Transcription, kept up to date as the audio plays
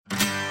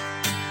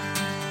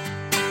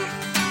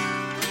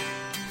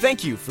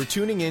Thank you for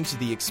tuning in to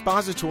the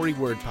Expository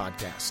Word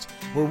Podcast,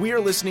 where we are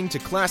listening to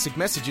classic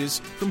messages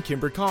from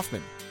Kimber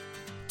Kaufman.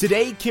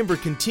 Today, Kimber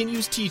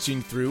continues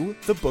teaching through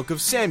the book of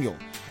Samuel,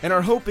 and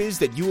our hope is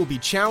that you will be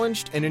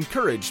challenged and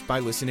encouraged by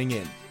listening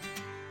in.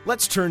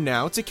 Let's turn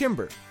now to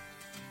Kimber.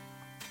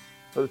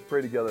 Let us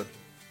pray together.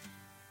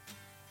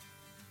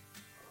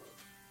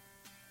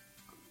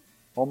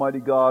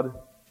 Almighty God,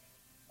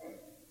 at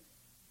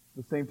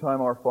the same time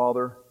our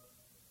Father,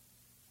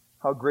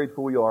 how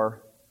grateful we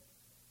are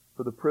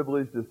for the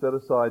privilege to set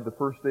aside the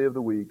first day of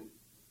the week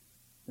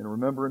in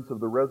remembrance of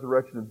the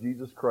resurrection of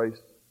Jesus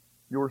Christ,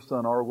 your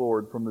Son, our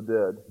Lord, from the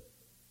dead.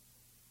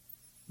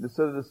 And to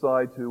set it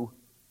aside to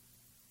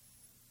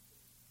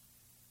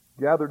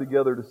gather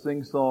together to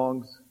sing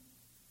songs,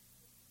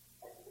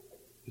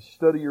 to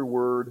study your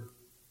word,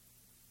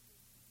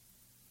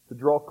 to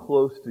draw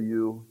close to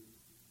you,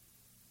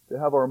 to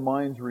have our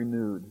minds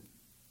renewed.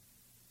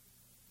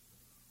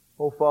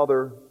 Oh,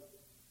 Father,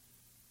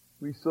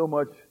 we so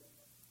much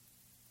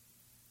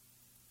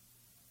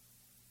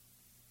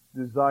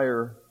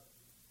desire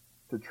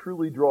to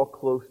truly draw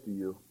close to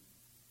you.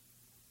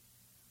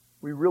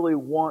 We really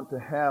want to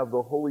have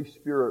the Holy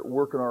Spirit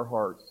work in our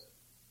hearts.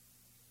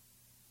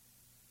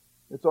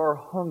 It's our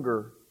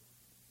hunger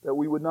that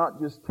we would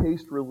not just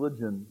taste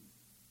religion,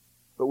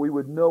 but we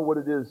would know what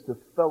it is to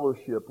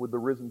fellowship with the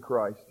risen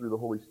Christ through the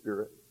Holy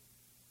Spirit.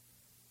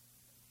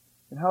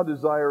 And how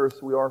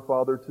desirous we are,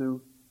 Father,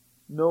 to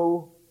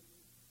know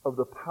of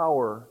the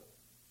power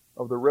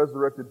of the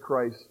resurrected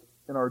Christ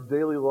in our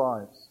daily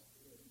lives,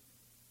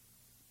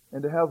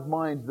 and to have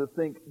minds that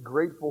think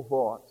grateful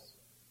thoughts,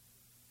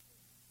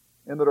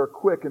 and that are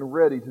quick and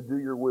ready to do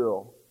your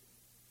will.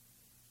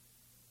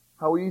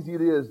 How easy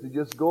it is to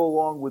just go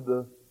along with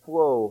the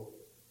flow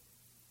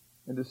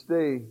and to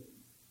stay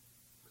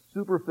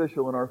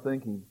superficial in our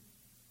thinking.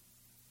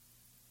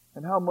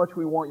 And how much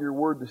we want your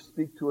word to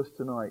speak to us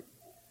tonight.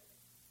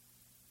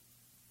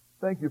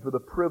 Thank you for the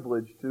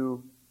privilege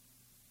to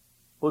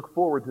look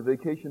forward to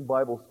Vacation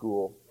Bible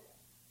School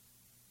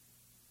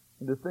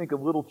and to think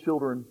of little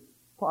children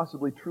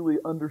possibly truly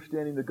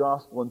understanding the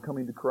gospel and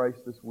coming to Christ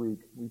this week.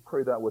 We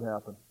pray that would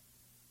happen.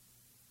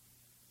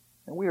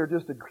 And we are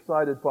just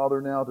excited,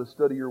 Father, now to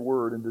study your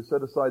word and to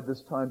set aside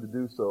this time to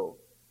do so.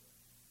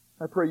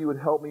 I pray you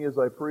would help me as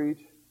I preach.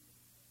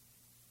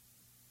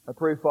 I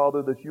pray,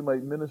 Father, that you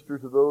might minister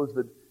to those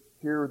that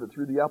hear, that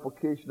through the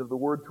application of the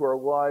word to our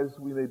lives,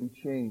 we may be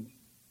changed.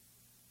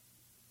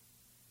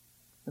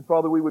 And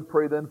Father, we would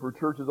pray then for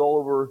churches all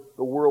over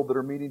the world that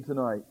are meeting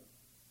tonight.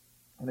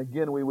 And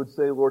again, we would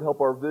say, Lord, help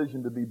our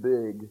vision to be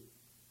big.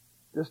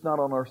 Just not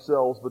on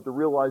ourselves, but to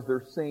realize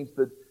they're saints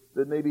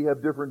that maybe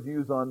have different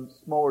views on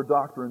smaller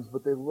doctrines,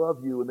 but they love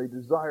you and they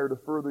desire to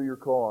further your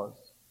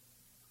cause.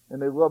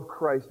 And they love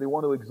Christ. They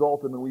want to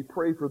exalt Him. And we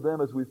pray for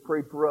them as we've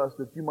prayed for us,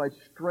 that you might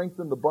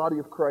strengthen the body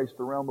of Christ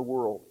around the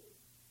world.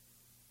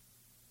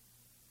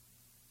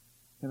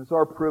 And it's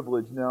our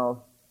privilege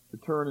now to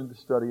turn and to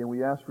study, and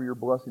we ask for your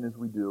blessing as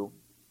we do.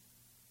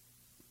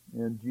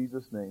 In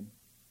Jesus' name,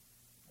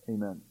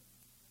 amen.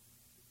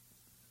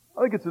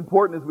 I think it's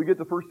important as we get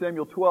to 1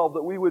 Samuel 12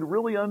 that we would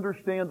really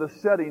understand the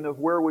setting of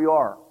where we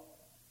are.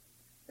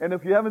 And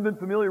if you haven't been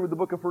familiar with the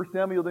book of 1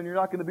 Samuel, then you're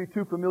not going to be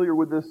too familiar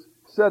with this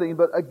setting.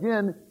 But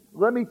again,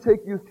 let me take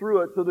you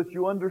through it so that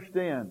you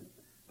understand.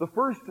 The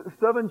first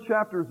 7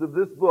 chapters of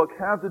this book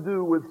have to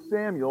do with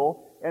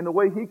Samuel and the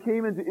way he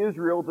came into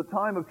Israel at the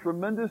time of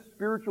tremendous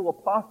spiritual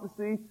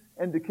apostasy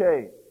and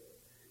decay.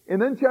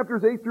 And then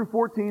chapters 8 through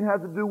 14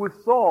 have to do with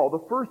Saul,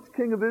 the first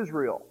king of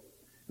Israel.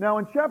 Now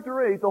in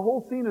chapter 8, the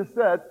whole scene is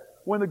set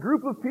when a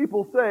group of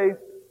people say,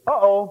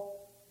 uh-oh,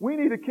 we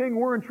need a king,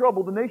 we're in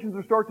trouble, the nations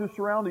are starting to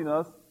surrounding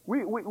us,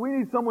 we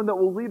need someone that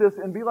will lead us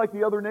and be like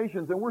the other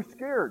nations, and we're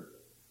scared.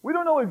 We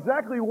don't know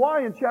exactly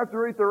why in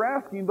chapter 8 they're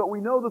asking, but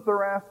we know that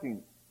they're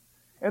asking.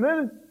 And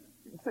then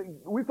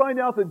we find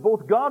out that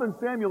both God and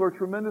Samuel are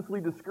tremendously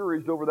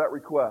discouraged over that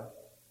request.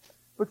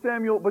 But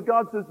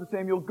God says to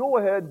Samuel, go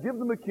ahead, give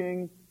them a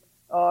king,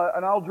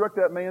 and I'll direct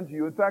that man to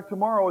you. In fact,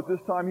 tomorrow at this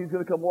time, he's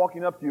going to come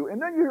walking up to you.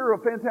 And then you hear a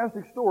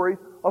fantastic story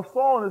of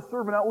Saul and his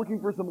servant out looking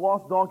for some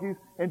lost donkeys.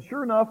 And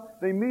sure enough,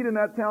 they meet in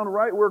that town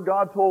right where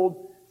God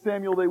told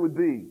Samuel they would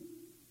be.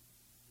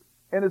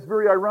 And it's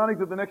very ironic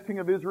that the next king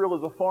of Israel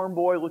is a farm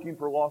boy looking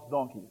for lost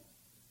donkeys.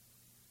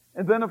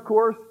 And then, of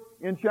course,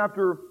 in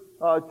chapter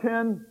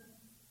 10,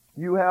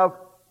 you have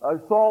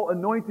Saul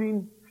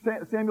anointing,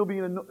 Samuel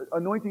being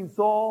anointing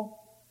Saul.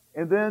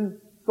 And then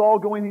Saul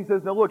going, he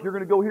says, now look, you're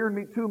going to go here and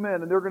meet 2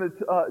 men, and they're going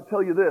to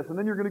tell you this. And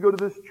then you're going to go to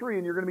this tree,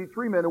 and you're going to meet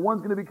 3 men, and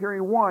one's going to be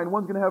carrying wine,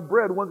 one's going to have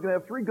bread, one's going to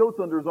have 3 goats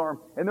under his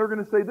arm, and they're going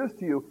to say this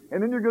to you.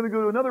 And then you're going to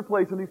go to another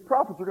place, and these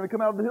prophets are going to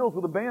come out of the hills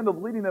with a band of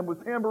leading them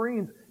with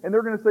tambourines, and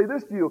they're going to say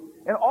this to you.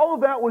 And all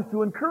of that was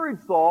to encourage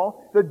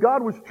Saul that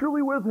God was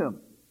truly with him.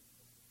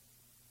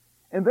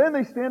 And then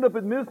they stand up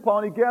at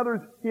Mizpah, and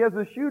he has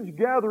this huge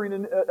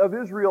gathering of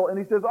Israel, and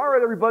he says, all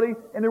right, everybody,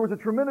 and there was a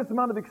tremendous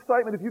amount of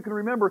excitement, if you can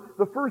remember.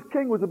 The first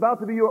king was about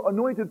to be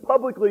anointed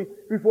publicly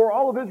before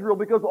all of Israel,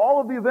 because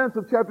all of the events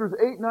of chapters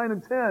 8, 9,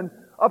 and 10,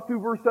 up to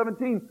verse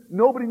 17,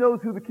 nobody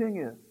knows who the king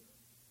is.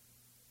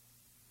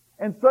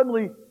 And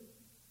suddenly,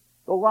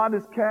 the lot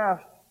is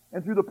cast,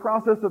 and through the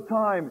process of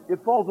time, it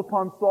falls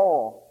upon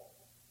Saul,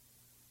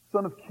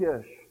 son of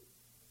Kish.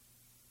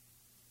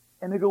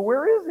 And they go,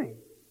 where is he?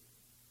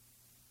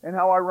 And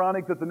how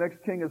ironic that the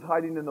next king is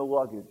hiding in the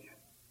luggage.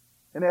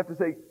 And they have to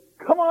say,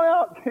 come on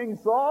out, King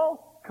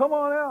Saul. Come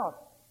on out.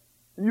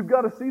 And you've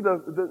got to see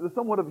the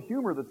somewhat of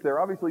humor that's there.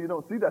 Obviously you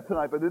don't see that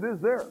tonight, but it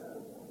is there.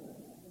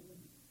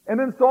 And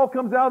then Saul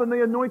comes out and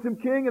they anoint him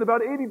king, and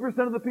about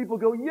 80% of the people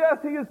go, yes,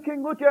 he is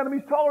king. Look at him.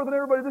 He's taller than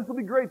everybody. This will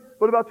be great.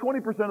 But about 20%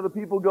 of the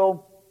people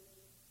go,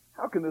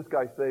 how can this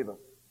guy save us?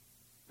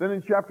 Then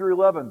in chapter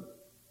 11,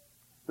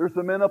 there's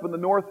some men up in the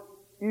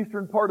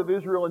northeastern part of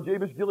Israel and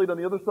Jabesh Gilead on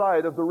the other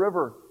side of the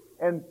river.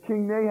 And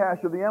King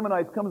Nahash of the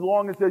Ammonites comes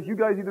along and says, you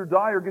guys either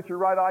die or get your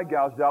right eye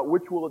gouged out.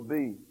 Which will it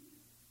be?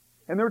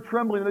 And they're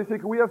trembling, and they say,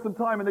 can we have some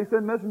time? And they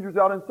send messengers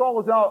out, and Saul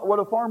is out. What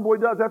a farm boy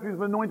does after he's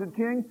been anointed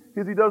king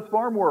is he does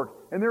farm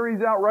work. And there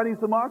he's out riding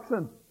some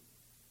oxen.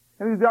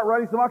 And he's out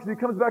riding some oxen. He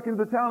comes back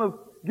into the town of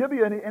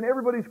Gibeah, and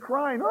everybody's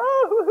crying.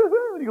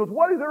 Oh! And he goes,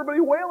 what is everybody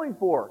wailing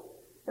for?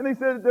 And they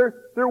said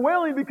they're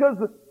wailing because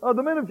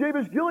the men of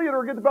Jabesh Gilead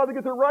are about to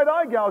get their right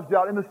eye gouged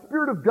out. And the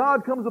Spirit of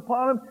God comes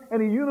upon him,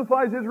 and he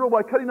unifies Israel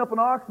by cutting up an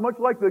ox, much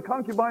like the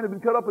concubine had been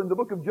cut up in the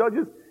book of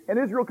Judges. And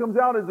Israel comes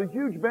out as a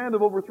huge band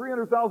of over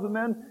 300,000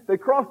 men. They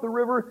cross the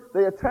river,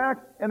 they attack,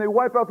 and they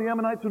wipe out the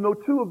Ammonites, so no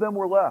two of them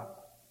were left.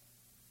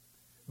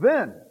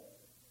 Then,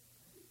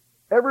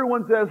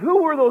 everyone says,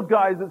 who were those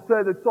guys that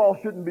said that Saul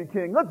shouldn't be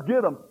king? Let's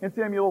get them. And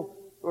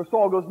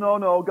Saul goes,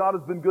 no, God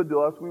has been good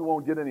to us. We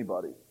won't get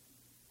anybody.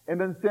 And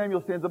then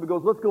Samuel stands up and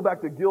goes, let's go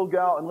back to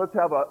Gilgal and let's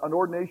have an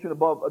ordination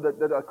above,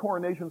 a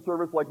coronation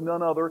service like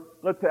none other.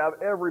 Let's have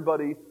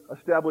everybody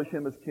establish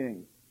him as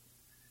king.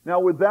 Now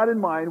with that in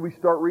mind, we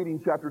start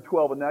reading chapter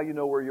 12, and now you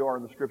know where you are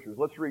in the scriptures.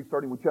 Let's read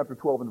starting with chapter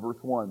 12 and verse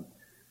 1.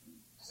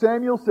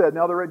 Samuel said,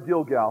 now they're at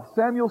Gilgal,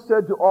 Samuel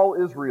said to all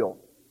Israel,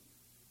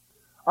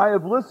 I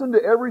have listened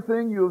to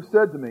everything you have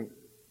said to me.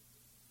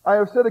 I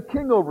have set a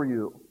king over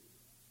you.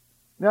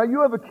 Now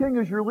you have a king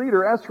as your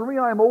leader. As for me,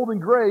 I am old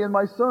and gray, and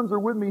my sons are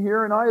with me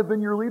here, and I have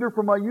been your leader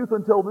from my youth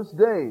until this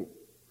day.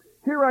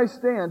 Here I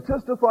stand,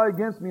 testify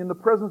against me in the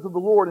presence of the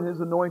Lord and his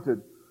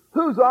anointed.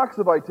 Whose ox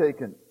have I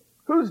taken?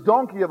 Whose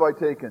donkey have I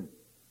taken?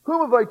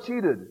 Whom have I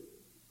cheated?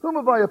 Whom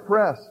have I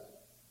oppressed?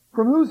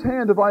 From whose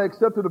hand have I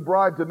accepted a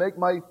bribe to make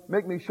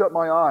me shut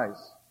my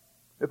eyes?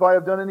 If I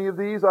have done any of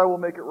these, I will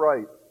make it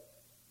right.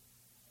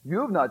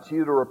 You have not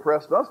cheated or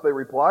oppressed us, they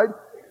replied.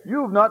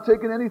 You have not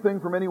taken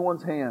anything from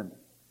anyone's hand.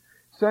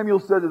 Samuel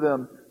said to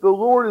them, the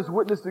Lord is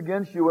witness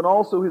against you, and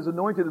also his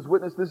anointed is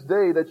witness this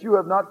day, that you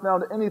have not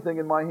found anything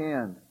in my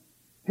hand.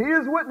 He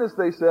is witness,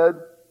 they said.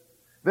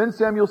 Then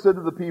Samuel said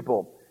to the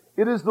people,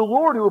 it is the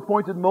Lord who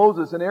appointed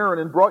Moses and Aaron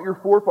and brought your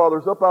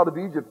forefathers up out of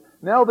Egypt.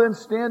 Now then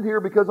stand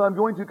here, because I'm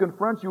going to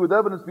confront you with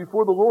evidence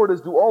before the Lord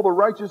as to all the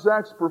righteous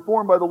acts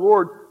performed by the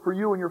Lord for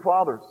you and your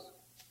fathers.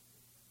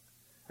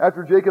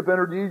 After Jacob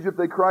entered Egypt,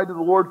 they cried to the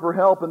Lord for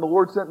help, and the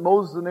Lord sent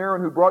Moses and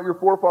Aaron, who brought your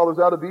forefathers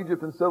out of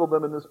Egypt and settled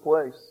them in this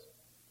place.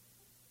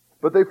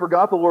 But they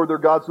forgot the Lord their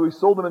God, so he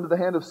sold them into the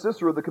hand of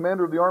Sisera, the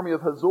commander of the army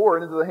of Hazor,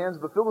 and into the hands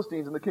of the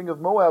Philistines and the king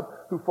of Moab,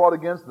 who fought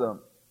against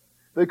them.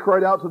 They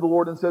cried out to the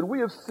Lord and said,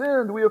 we have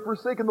sinned, we have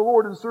forsaken the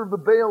Lord and served the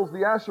Baals, the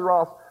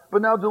Asheroths,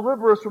 but now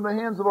deliver us from the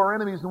hands of our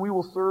enemies, and we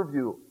will serve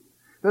you.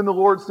 Then the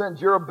Lord sent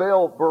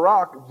Jerubbaal,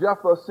 Barak,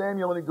 Jephthah,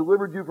 Samuel, and he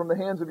delivered you from the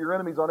hands of your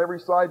enemies on every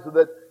side, so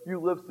that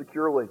you live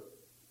securely.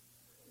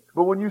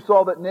 But when you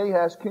saw that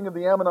Nahash, king of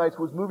the Ammonites,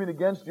 was moving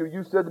against you,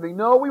 you said to me,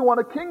 no, we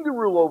want a king to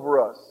rule over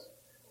us,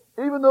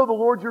 even though the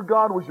Lord your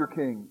God was your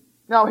king.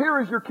 Now here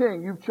is your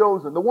king you've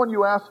chosen, the one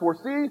you asked for.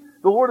 See,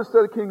 the Lord has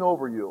set a king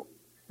over you.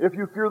 If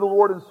you fear the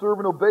Lord and serve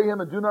and obey him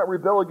and do not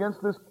rebel against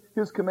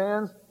his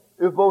commands,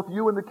 if both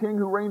you and the king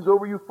who reigns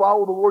over you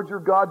follow the Lord your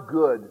God,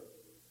 good.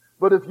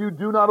 But if you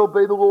do not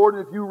obey the Lord,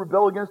 and if you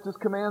rebel against his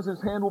commands,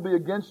 his hand will be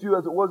against you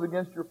as it was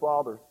against your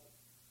fathers.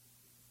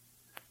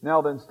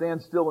 Now then,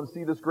 stand still and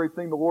see this great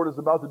thing the Lord is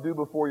about to do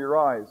before your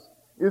eyes.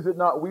 Is it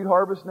not wheat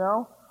harvest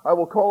now? I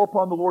will call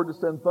upon the Lord to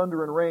send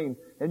thunder and rain,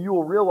 and you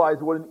will realize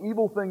what an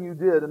evil thing you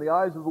did in the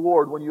eyes of the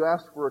Lord when you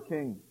asked for a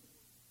king.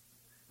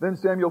 Then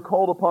Samuel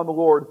called upon the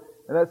Lord,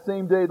 and that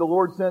same day the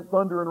Lord sent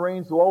thunder and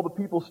rain, so all the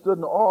people stood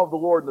in awe of the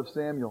Lord and of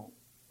Samuel.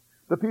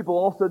 The people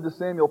all said to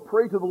Samuel,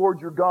 pray to the Lord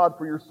your God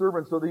for your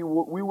servants, so that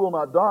we will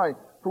not die,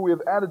 for we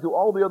have added to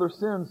all the other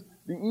sins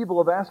the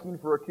evil of asking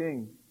for a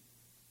king.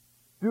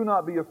 Do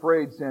not be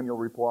afraid, Samuel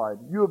replied.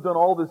 You have done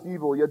all this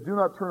evil, yet do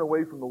not turn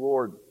away from the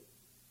Lord,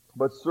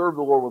 but serve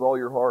the Lord with all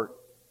your heart.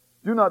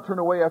 Do not turn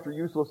away after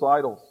useless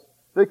idols.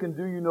 They can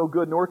do you no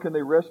good, nor can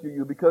they rescue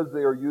you, because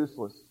they are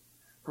useless.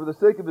 For the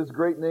sake of his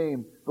great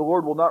name, the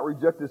Lord will not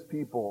reject his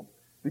people,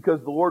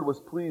 because the Lord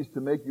was pleased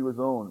to make you his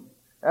own.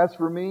 As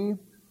for me,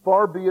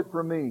 far be it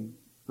from me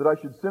that I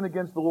should sin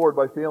against the Lord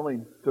by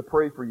failing to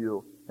pray for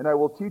you, and I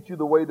will teach you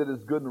the way that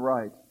is good and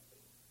right.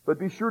 But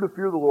be sure to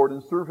fear the Lord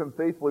and serve Him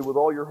faithfully with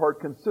all your heart.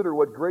 Consider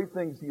what great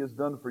things He has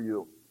done for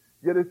you.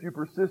 Yet if you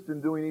persist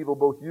in doing evil,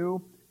 both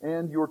you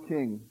and your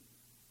king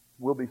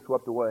will be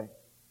swept away.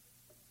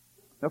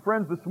 Now,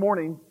 friends, this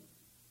morning,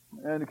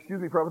 and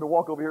excuse me for having to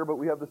walk over here, but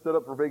we have this set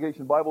up for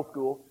Vacation Bible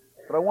School.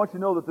 But I want you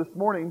to know that this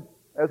morning,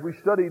 as we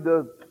studied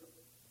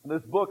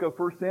this book of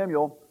 1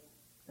 Samuel,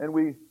 and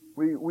we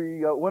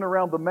went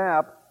around the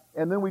map,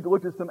 and then we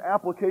looked at some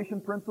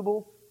application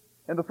principles.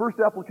 And the first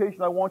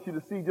application I want you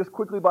to see just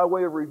quickly by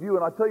way of review,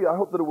 and I tell you, I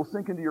hope that it will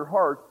sink into your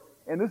heart.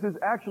 And this is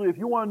actually, if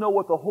you want to know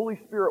what the Holy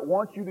Spirit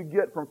wants you to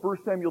get from 1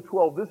 Samuel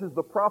 12, this is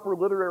the proper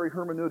literary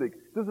hermeneutic.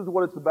 This is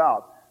what it's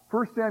about.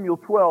 1 Samuel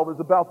 12 is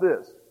about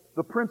this.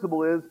 The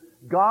principle is,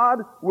 God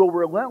will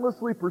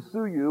relentlessly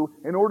pursue you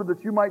in order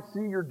that you might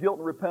see your guilt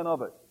and repent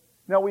of it.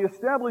 Now, we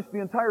established the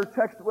entire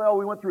text. Well,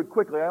 we went through it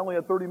quickly. I only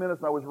had 30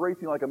 minutes and I was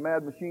racing like a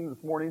mad machine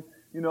this morning,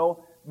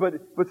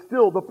 But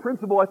still, the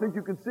principle I think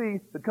you can see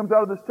that comes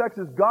out of this text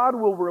is God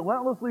will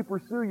relentlessly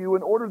pursue you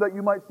in order that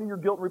you might see your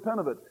guilt and repent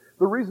of it.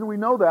 The reason we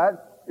know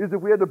that is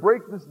if we had to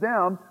break this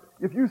down,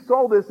 if you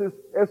saw this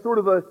as sort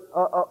of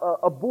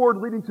a board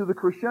leading to the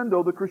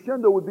crescendo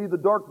would be the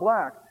dark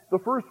black. The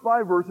first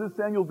 5 verses,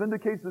 Samuel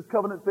vindicates his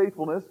covenant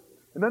faithfulness.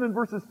 And then in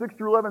verses 6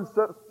 through 11,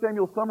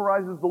 Samuel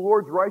summarizes the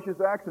Lord's righteous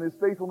acts and His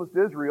faithfulness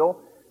to Israel.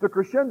 The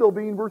crescendo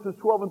being verses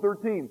 12 and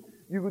 13.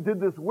 You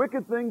did this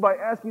wicked thing by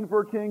asking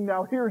for a king,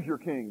 now here's your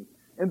king.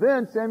 And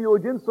then Samuel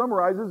again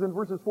summarizes in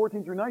verses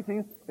 14 through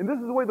 19, and this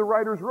is the way the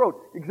writers wrote.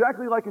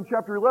 Exactly like in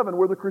chapter 11,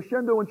 where the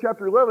crescendo in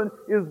chapter 11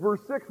 is verse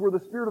 6, where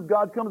the Spirit of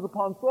God comes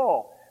upon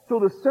Saul. So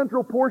the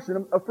central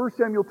portion of 1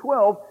 Samuel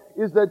 12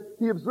 is that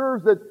he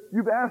observes that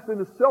you've asked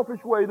in a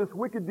selfish way this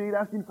wicked deed,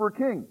 asking for a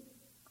king.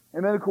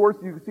 And then, of course,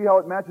 you can see how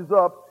it matches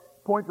up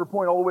point for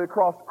point all the way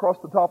across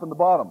the top and the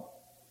bottom.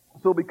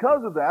 So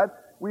because of that,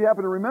 we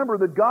happen to remember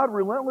that God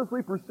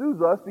relentlessly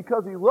pursues us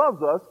because He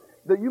loves us,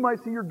 that you might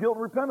see your guilt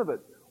and repent of it.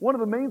 One of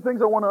the main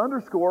things I want to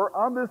underscore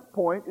on this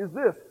point is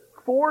this.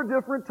 4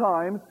 different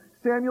times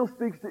Samuel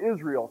speaks to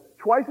Israel.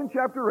 Twice in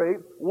chapter 8,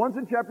 once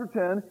in chapter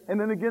 10, and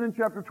then again in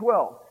chapter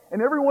 12.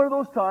 And every one of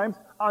those times,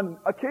 on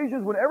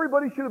occasions when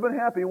everybody should have been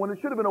happy, when it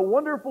should have been a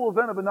wonderful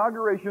event of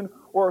inauguration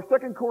or a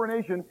second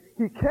coronation,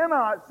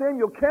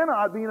 Samuel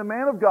cannot, being a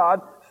man of God,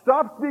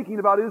 stop speaking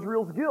about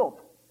Israel's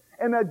guilt.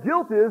 And that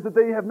guilt is that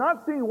they have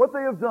not seen what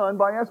they have done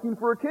by asking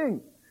for a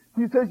king.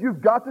 He says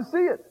you've got to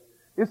see it.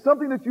 It's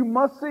something that you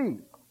must see.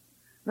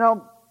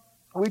 Now,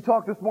 we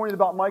talked this morning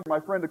about Mike, my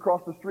friend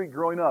across the street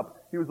growing up.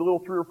 He was a little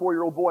 3 or 4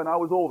 year old boy and I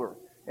was older.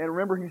 And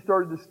remember, he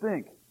started to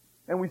stink.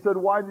 And we said,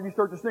 why did he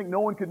start to stink?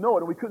 No one could know it,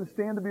 and we couldn't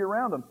stand to be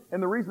around him.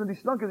 And the reason that he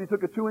stunk is he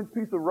took a 2-inch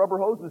piece of rubber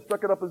hose and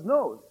stuck it up his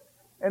nose.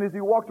 And as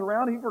he walked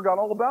around, he forgot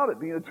all about it,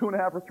 being a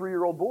 2.5 or 3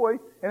 year old boy.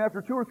 And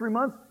after 2 or 3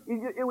 months,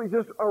 it was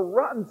just a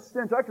rotten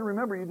stench. I can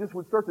remember you just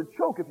would start to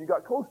choke if you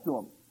got close to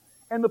him.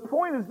 And the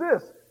point is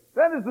this.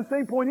 That is the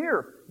same point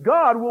here.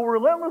 God will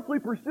relentlessly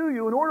pursue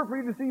you in order for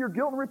you to see your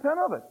guilt and repent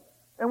of it.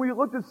 And we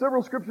looked at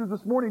several scriptures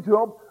this morning to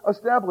help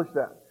establish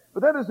that.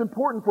 But that is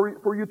important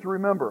for you to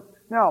remember.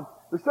 Now,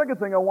 the second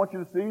thing I want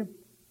you to see,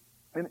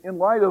 in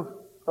light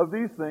of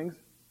these things,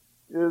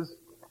 is,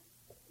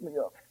 let me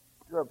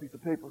grab a piece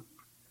of paper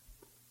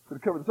to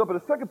cover this up. But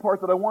the second part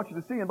that I want you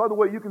to see, and by the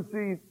way, you can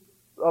see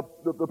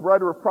the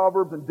writer of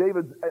Proverbs and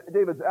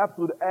David's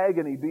absolute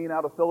agony being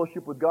out of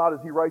fellowship with God as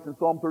he writes in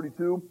Psalm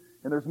 32,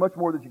 and there's much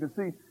more that you can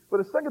see. But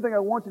the second thing I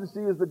want you to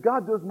see is that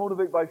God does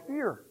motivate by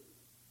fear.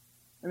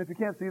 And if you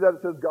can't see that,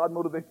 it says God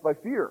motivates by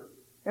fear.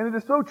 And it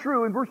is so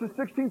true in verses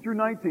 16 through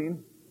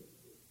 19.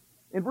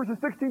 In verses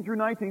 16 through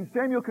 19,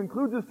 Samuel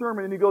concludes his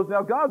sermon and he goes,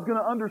 now God's going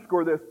to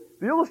underscore this.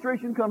 The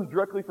illustration comes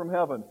directly from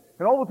heaven.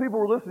 And all the people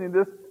were listening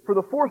to this. For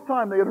the 4th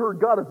time they had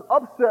heard God is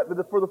upset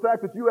for the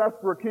fact that you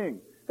asked for a king.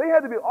 They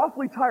had to be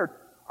awfully tired.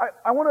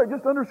 I want to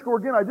just underscore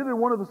again, I did in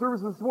one of the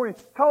services this morning,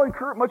 how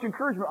much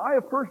encouragement I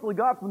have personally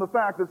got from the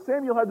fact that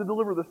Samuel had to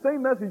deliver the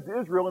same message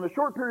to Israel in a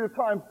short period of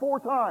time 4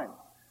 times.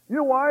 You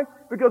know why?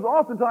 Because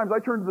oftentimes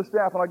I turn to the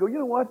staff and I go, you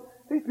know what?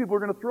 These people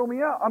are going to throw me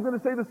out. I'm going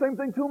to say the same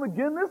thing to them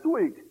again this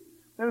week.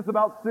 And it's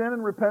about sin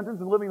and repentance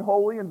and living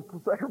holy and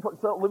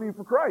living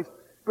for Christ.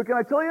 But can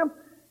I tell you,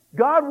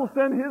 God will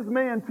send His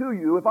man to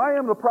you. If I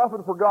am the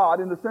prophet for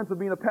God, in the sense of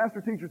being a pastor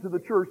teacher to the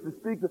church to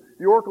speak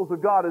the oracles of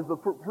God, as the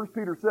First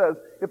Peter says,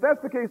 if that's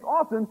the case,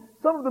 often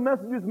some of the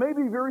messages may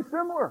be very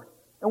similar.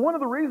 And one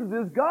of the reasons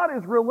is God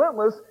is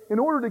relentless in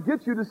order to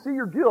get you to see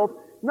your guilt,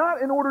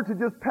 not in order to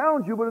just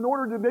pound you, but in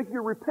order to make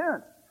you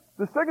repent.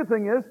 The second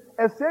thing is,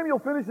 as Samuel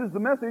finishes the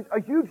message,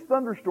 a huge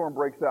thunderstorm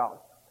breaks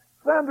out.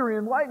 Thundering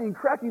and lightning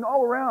cracking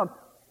all around.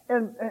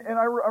 And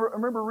I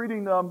remember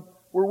reading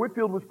where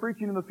Whitfield was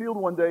preaching in the field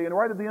one day, and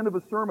right at the end of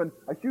his sermon,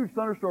 a huge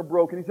thunderstorm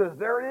broke, and he says,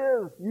 there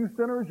it is, you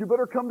sinners, you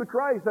better come to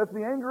Christ. That's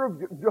the anger of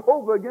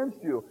Jehovah against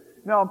you.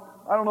 Now,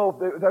 I don't know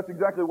if that's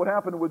exactly what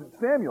happened with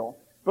Samuel,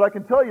 but I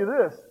can tell you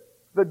this,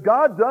 that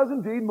God does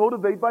indeed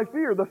motivate by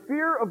fear. The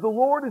fear of the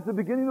Lord is the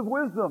beginning of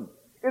wisdom.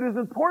 It is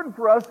important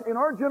for us in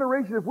our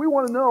generation, if we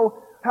want to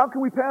know how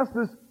can we pass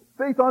this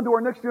faith on to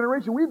our next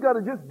generation, we've got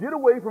to just get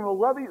away from a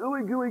lovey,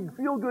 ooey gooey,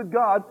 feel-good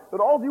God that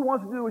all He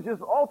wants to do is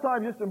just all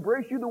time just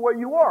embrace you the way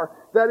you are.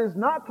 That is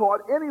not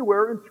taught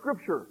anywhere in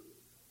Scripture.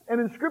 And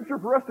in Scripture,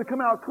 for us to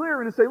come out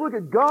clear and to say, look,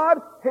 God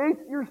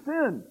hates your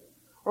sin.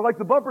 Or like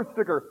the bumper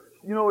sticker,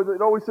 you know,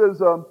 it always says,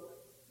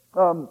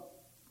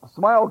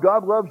 smile,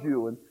 God loves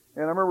you. And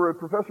I remember a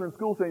professor in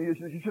school saying,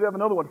 you should have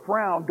another one,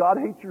 frown, God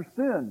hates your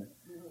sin.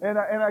 And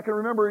I can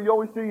remember, you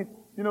always see,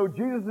 you know,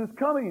 Jesus is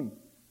coming.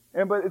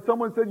 But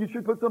someone said you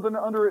should put something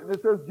under it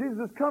that says, Jesus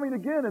is coming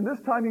again, and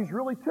this time He's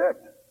really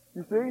ticked.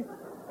 You see?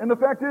 And the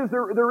fact is,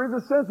 there is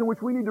a sense in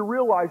which we need to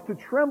realize to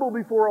tremble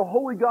before a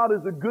holy God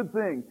is a good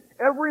thing.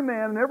 Every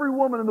man and every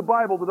woman in the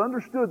Bible that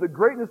understood the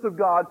greatness of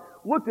God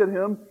looked at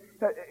Him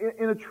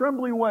in a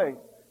trembling way.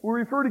 We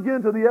referred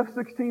again to the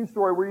F-16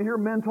 story where you hear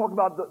men talk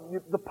about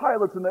the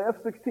pilots and the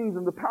F-16s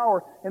and the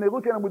power, and they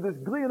look at them with this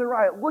glee in their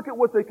eye. Look at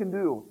what they can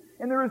do.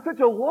 And there is such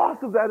a loss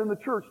of that in the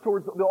church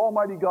towards the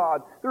Almighty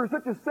God. There is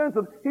such a sense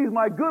of, He's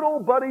my good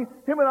old buddy,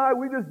 Him and I,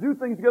 we just do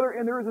things together.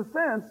 And there is a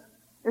sense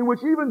in which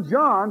even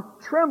John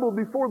trembled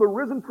before the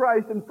risen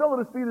Christ and fell at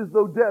His feet as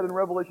though dead in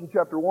Revelation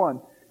chapter 1.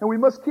 And we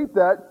must keep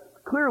that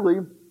clearly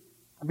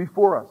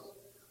before us.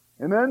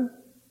 And then,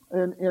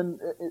 and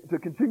to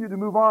continue to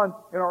move on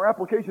in our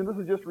application, this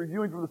is just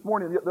reviewing from this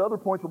morning. The other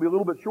points will be a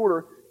little bit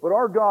shorter, but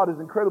our God is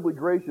incredibly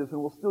gracious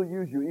and will still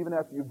use you even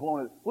after you've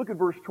blown it. Look at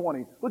verse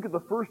 20. Look at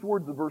the first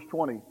words of verse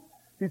 20.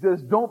 He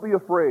says, don't be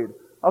afraid.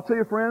 I'll tell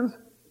you, friends,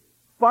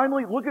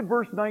 finally, look at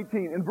verse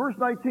 19. In verse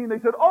 19, they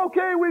said,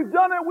 okay, we've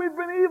done it, we've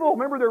been evil.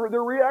 Remember,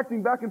 they're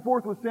reacting back and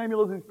forth with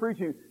Samuel as he's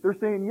preaching. They're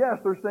saying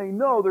yes, they're saying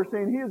no, they're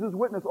saying He is His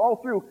witness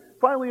all through.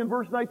 Finally, in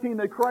verse 19,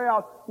 they cry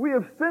out, we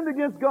have sinned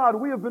against God,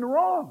 we have been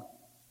wrong.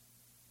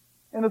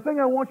 And the thing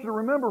I want you to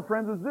remember,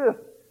 friends, is this.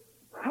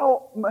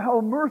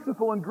 How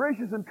merciful and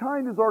gracious and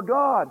kind is our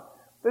God.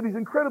 That He's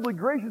incredibly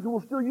gracious and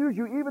will still use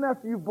you even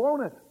after you've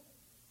blown it.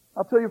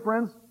 I'll tell you,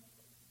 friends,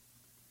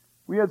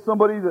 we had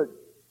somebody that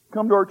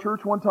come to our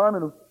church one time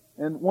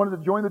and wanted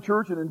to join the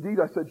church. And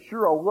indeed, I said,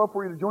 sure, I would love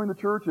for you to join the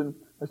church. And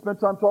I spent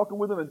time talking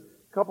with them. And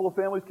a couple of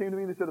families came to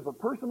me and they said, if a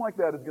person like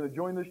that is going to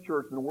join this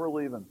church, then we're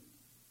leaving.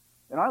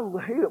 And I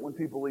hate it when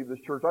people leave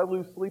this church. I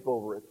lose sleep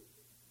over it.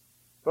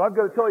 But I've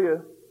got to tell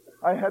you,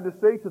 I had to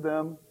say to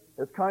them,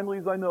 as kindly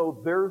as I know,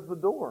 there's the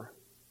door.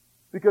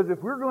 Because if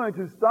we're going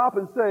to stop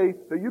and say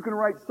that you can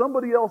write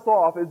somebody else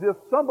off as if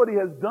somebody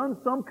has done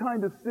some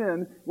kind of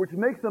sin which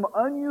makes them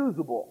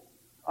unusable,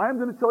 I'm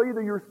going to tell you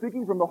that you're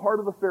speaking from the heart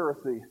of the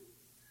Pharisee.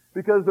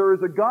 Because there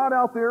is a God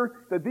out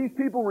there that these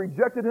people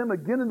rejected Him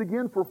again and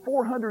again for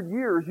 400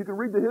 years. You can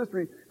read the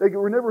history. They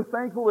were never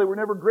thankful. They were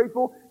never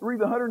grateful.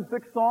 Read the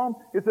 106th Psalm.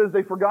 It says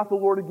they forgot the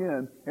Lord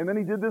again. And then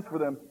He did this for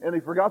them. And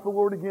they forgot the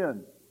Lord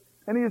again.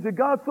 And He is a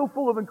God so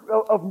full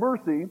of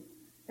mercy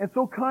and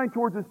so kind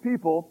towards His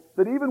people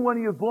that even when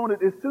He has blown it,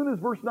 as soon as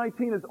verse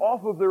 19 is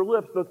off of their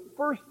lips, the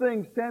first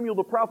thing Samuel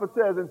the prophet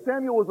says, and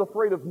Samuel was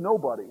afraid of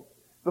nobody,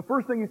 the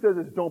first thing he says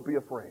is, don't be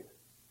afraid.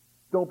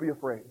 Don't be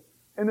afraid.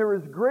 And there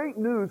is great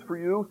news for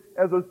you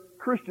as a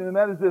Christian, and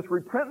that is this.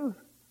 Repentance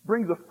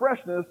brings a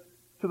freshness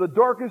to the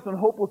darkest and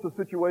hopeless of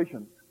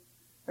situations.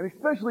 And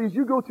especially as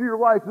you go through your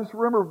life, just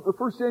remember, the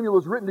first Samuel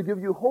is written to give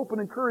you hope and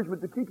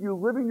encouragement to keep you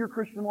living your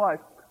Christian life.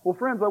 Well,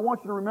 friends, I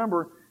want you to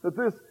remember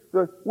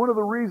that one of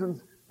the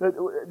reasons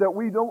that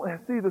we don't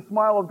see the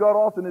smile of God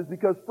often is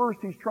because first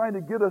He's trying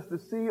to get us to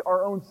see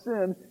our own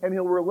sin, and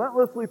He'll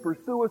relentlessly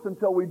pursue us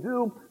until we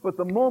do. But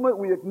the moment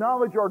we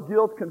acknowledge our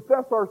guilt,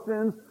 confess our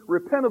sins,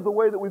 repent of the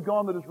way that we've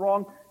gone that is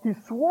wrong, He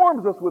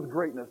swarms us with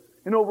greatness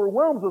and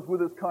overwhelms us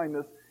with His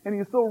kindness. And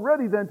He is so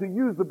ready then to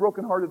use the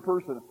brokenhearted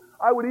person.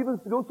 I would even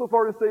go so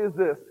far to say as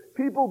this: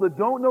 people that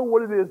don't know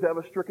what it is to have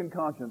a stricken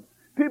conscience,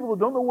 people that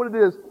don't know what it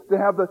is to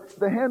have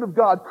the hand of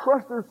God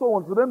crush their soul,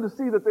 and for them to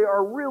see that they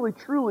are really,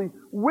 truly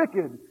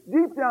wicked,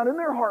 deep down in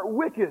their heart,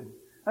 wicked.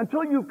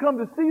 Until you've come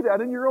to see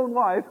that in your own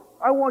life,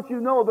 I want you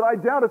to know that I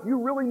doubt if you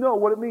really know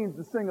what it means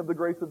to sing of the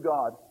grace of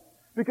God.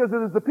 Because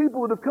it is the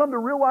people that have come to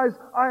realize,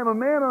 I am a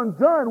man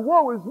undone,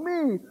 woe is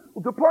me.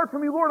 Well, depart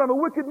from me, Lord, I'm a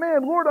wicked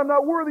man. Lord, I'm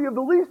not worthy of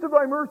the least of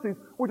Thy mercies,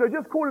 which I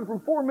just quoted from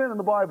 4 men in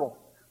the Bible,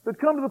 that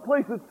come to the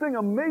place that sing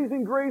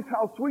amazing grace,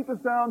 how sweet the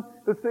sound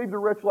that saved a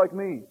wretch like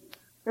me.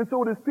 And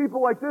so it is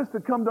people like this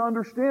that come to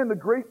understand the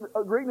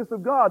greatness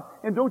of God.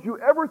 And don't you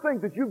ever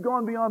think that you've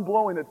gone beyond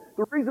blowing it.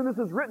 The reason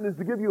this is written is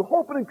to give you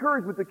hope and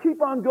encouragement to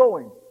keep on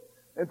going.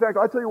 In fact,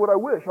 I tell you what I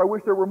wish. I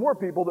wish there were more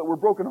people that were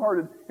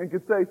brokenhearted and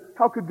could say,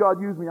 how could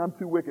God use me? I'm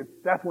too wicked.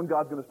 That's when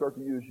God's going to start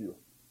to use you.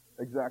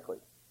 Exactly.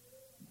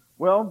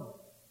 Well,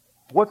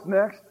 what's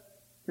next?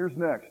 Here's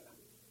next.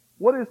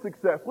 What is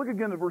success? Look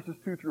again at verses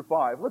 2 through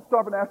 5. Let's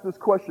stop and ask this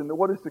question.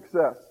 What is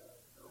success?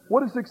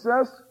 What is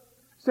success?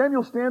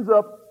 Samuel stands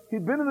up.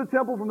 He'd been in the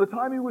temple from the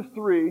time he was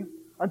 3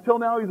 until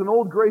now he's an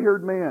old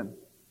gray-haired man.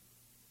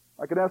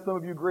 I could ask some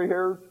of you gray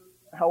hairs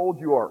how old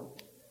you are,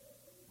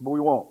 but we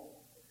won't.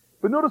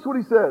 But notice what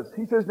he says.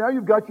 He says, now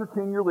you've got your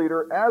king, your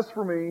leader. As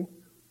for me,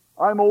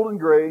 I'm old and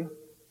gray.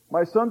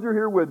 My sons are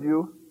here with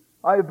you.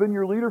 I have been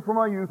your leader from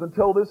my youth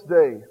until this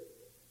day.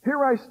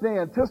 Here I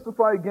stand,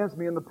 testify against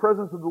me in the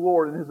presence of the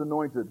Lord and His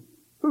anointed.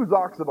 Whose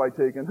ox have I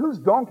taken? Whose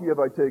donkey have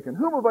I taken?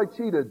 Whom have I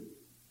cheated?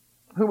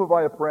 Whom have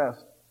I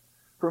oppressed?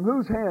 From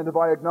whose hand have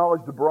I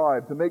acknowledged a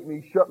bribe to make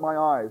me shut my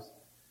eyes?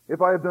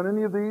 If I have done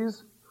any of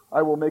these,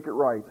 I will make it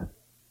right.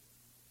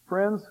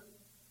 Friends,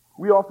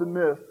 we often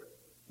miss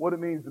what it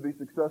means to be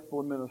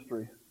successful in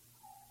ministry.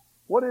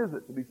 What is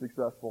it to be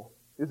successful?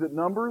 Is it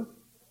numbers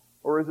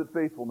or is it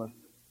faithfulness?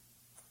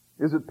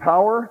 Is it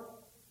power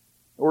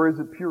or is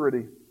it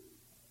purity?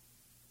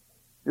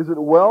 Is it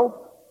wealth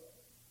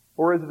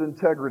or is it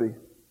integrity?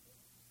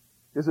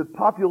 Is it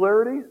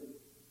popularity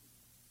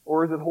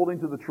or is it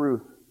holding to the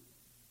truth?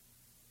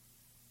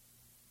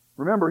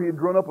 Remember, he had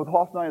grown up with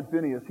Hophni and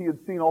Phinehas. He had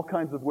seen all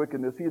kinds of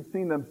wickedness. He had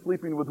seen them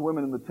sleeping with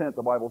women in the tent,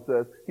 the Bible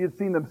says. He had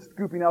seen them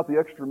scooping out the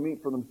extra meat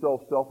for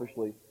themselves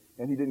selfishly,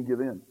 and he didn't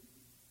give in.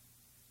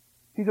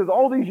 He says,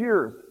 all these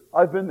years,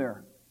 I've been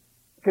there.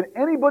 Can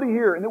anybody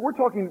here, and we're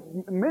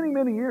talking many,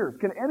 many years,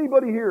 can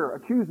anybody here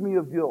accuse me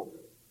of guilt?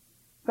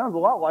 Sounds a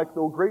lot like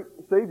the great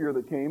Savior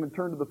that came and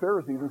turned to the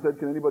Pharisees and said,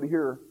 can anybody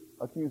here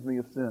accuse me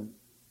of sin?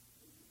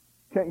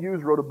 Kent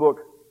Hughes wrote a book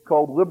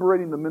called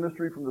Liberating the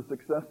Ministry from the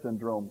Success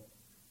Syndrome,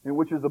 in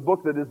which is a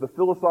book that is the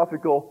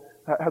philosophical,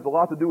 has a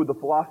lot to do with the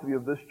philosophy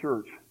of this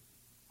church.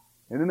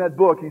 And in that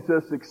book, he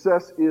says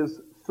success is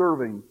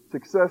serving,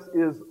 success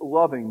is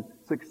loving,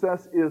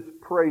 success is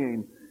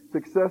praying,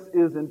 success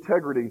is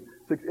integrity.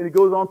 And he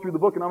goes on through the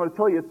book, and I'm going to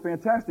tell you, it's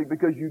fantastic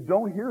because you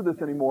don't hear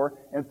this anymore,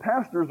 and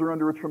pastors are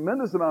under a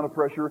tremendous amount of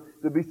pressure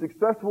to be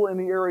successful in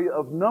the area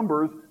of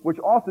numbers, which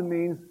often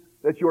means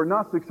that you are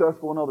not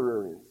successful in other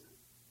areas.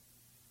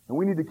 And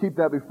we need to keep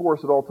that before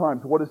us at all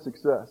times. What is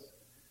success?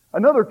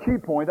 Another key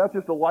point, that's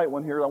just a light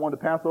one here that I wanted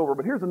to pass over,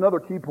 but here's another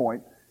key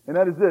point, and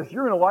that is this.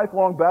 You're in a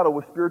lifelong battle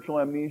with spiritual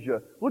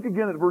amnesia. Look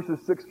again at verses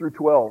 6 through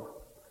 12.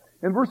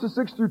 In verses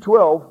 6 through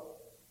 12,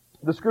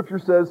 the Scripture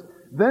says,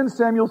 Then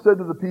Samuel said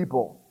to the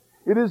people,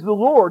 It is the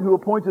Lord who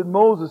appointed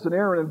Moses and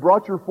Aaron and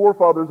brought your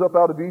forefathers up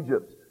out of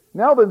Egypt.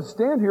 Now then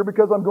stand here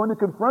because I'm going to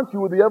confront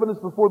you with the evidence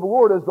before the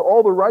Lord as to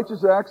all the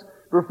righteous acts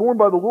performed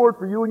by the Lord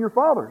for you and your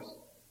fathers.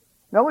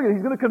 Now look at it,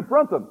 he's going to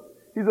confront them.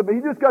 He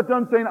just got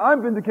done saying,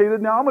 I'm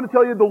vindicated. Now I'm going to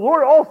tell you the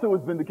Lord also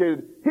is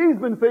vindicated. He's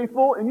been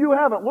faithful and you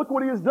haven't. Look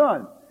what He has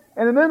done.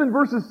 And then in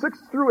verses 6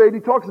 through 8, he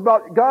talks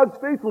about God's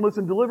faithfulness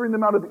in delivering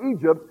them out of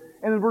Egypt.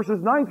 And in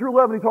verses 9 through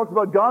 11, he talks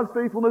about God's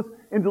faithfulness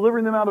in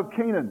delivering them out of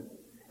Canaan.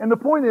 And the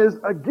point is,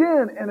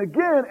 again and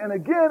again and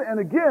again and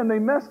again, they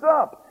messed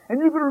up. And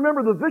you can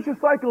remember the vicious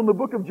cycle in the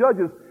book of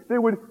Judges. They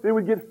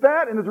would get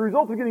fat, and as a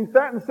result of getting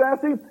fat and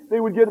sassy, they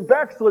would get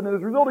backslidden. And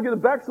as a result of getting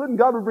backslidden,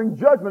 God would bring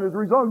judgment. As a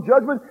result of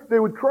judgment, they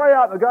would cry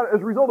out. And God, as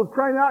a result of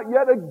crying out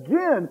yet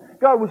again,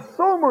 God was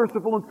so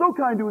merciful and so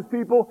kind to His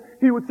people,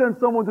 He would send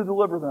someone to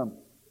deliver them.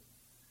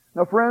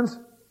 Now, friends,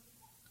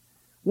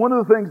 one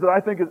of the things that I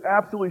think is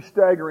absolutely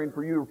staggering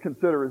for you to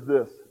consider is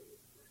this.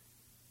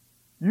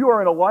 You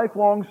are in a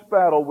lifelong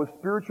battle with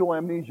spiritual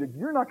amnesia.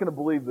 You're not going to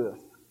believe this.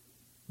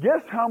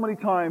 Guess how many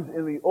times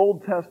in the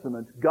Old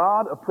Testament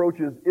God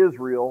approaches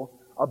Israel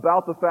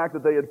about the fact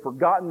that they had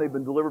forgotten they've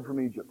been delivered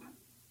from Egypt?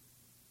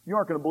 You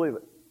aren't going to believe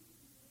it.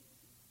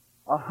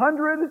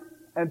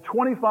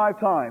 125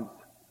 times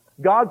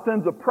God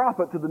sends a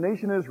prophet to the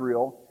nation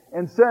Israel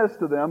and says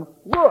to them,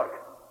 Look,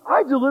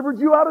 I delivered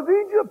you out of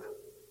Egypt.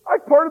 I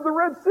parted the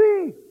Red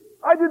Sea.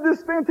 I did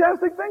this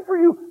fantastic thing for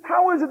you.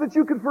 How is it that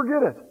you can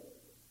forget it?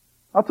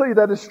 I'll tell you,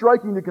 that is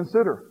striking to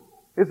consider.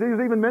 There's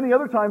even many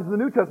other times in the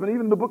New Testament,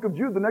 even in the book of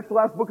Jude, the next to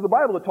last book of the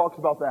Bible, that talks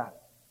about that.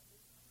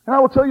 And I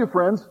will tell you,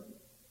 friends,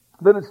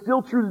 that it's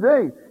still true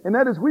today. And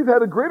that is, we've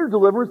had a greater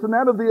deliverance than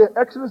that of the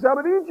Exodus out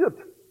of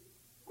Egypt.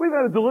 We've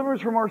had a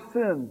deliverance from our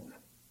sins.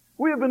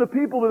 We have been a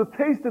people that have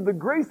tasted the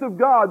grace of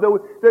God,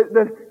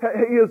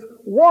 that He has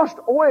washed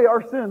away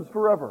our sins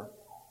forever.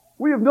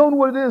 We have known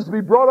what it is to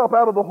be brought up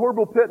out of the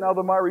horrible pit and out of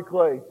the miry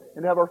clay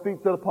and have our feet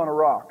set upon a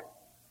rock.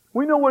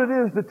 We know what it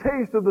is to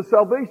taste of the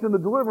salvation and the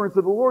deliverance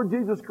of the Lord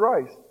Jesus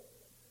Christ.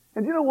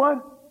 And you know what?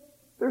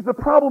 There's the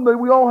problem that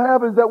we all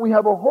have is that we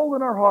have a hole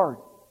in our heart.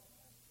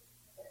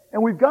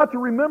 And we've got to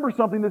remember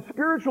something, that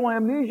spiritual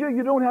amnesia,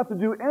 you don't have to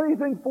do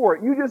anything for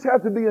it. You just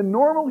have to be a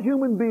normal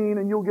human being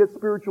and you'll get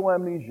spiritual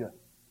amnesia.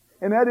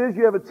 And that is,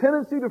 you have a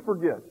tendency to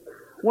forget.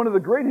 One of the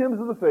great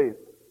hymns of the faith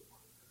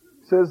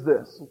says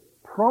this,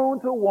 Prone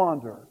to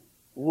wander,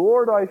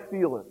 Lord, I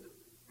feel it.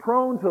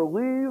 Prone to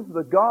leave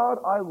the God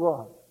I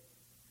love.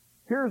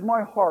 Here's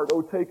my heart,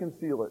 oh take and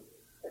seal it.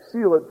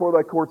 Seal it for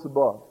thy courts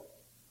above.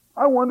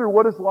 I wonder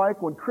what it's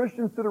like when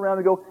Christians sit around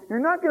and go, You're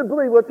not going to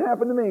believe what's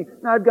happened to me.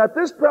 Now I've got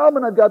this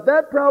problem and I've got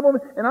that problem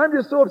and I'm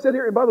just so upset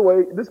here. And by the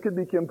way, this could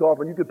be Kim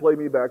Coffin. You could play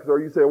me back. So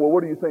you say, well,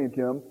 what are you saying,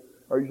 Kim?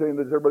 Are you saying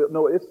that everybody?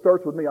 No, it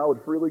starts with me. I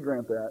would freely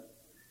grant that.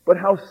 But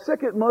how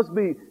sick it must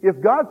be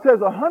if God says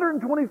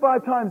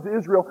 125 times to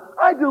Israel,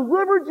 I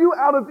delivered you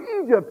out of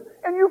Egypt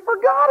and you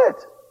forgot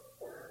it.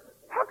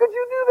 How could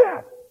you do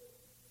that?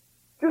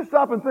 Just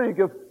stop and think.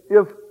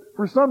 If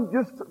for some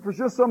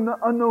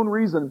unknown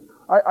reason,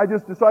 I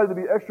just decided to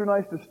be extra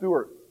nice to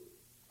Stuart.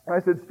 And I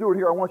said, Stuart,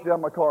 here, I want you to have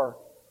my car.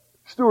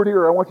 Stuart,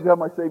 here, I want you to have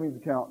my savings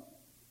account.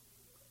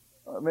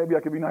 Maybe I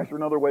could be nicer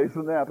in other ways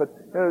than that, but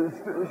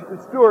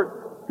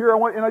Stuart, here,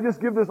 and I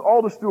just give this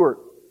all to Stuart.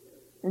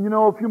 And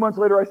a few months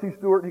later I see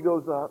Stuart and he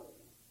goes,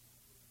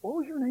 what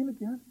was your name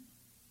again?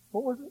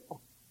 What was it? Oh,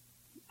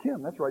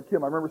 Kim, that's right,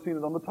 Kim. I remember seeing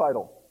it on the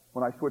title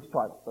when I switched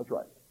titles. That's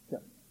right, Kim.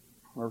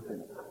 I remember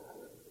seeing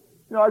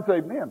it. I'd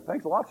say, man,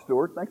 thanks a lot,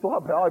 Stuart. Thanks a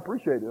lot, pal. I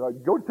appreciate it.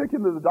 I'd go take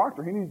him to the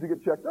doctor. He needs to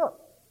get checked up.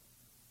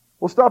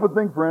 Well, stop and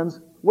think, friends.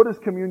 What does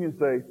communion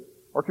say?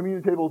 Our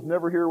communion table is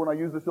never here when I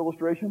use this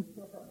illustration.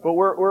 But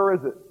where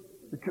is it?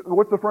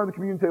 What's the front of the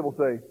communion table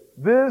say?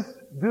 This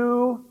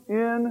do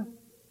in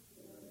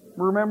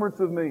remembrance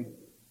of me.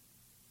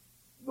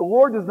 The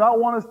Lord does not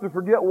want us to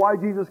forget why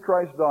Jesus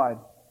Christ died.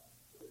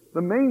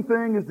 The main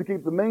thing is to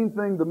keep the main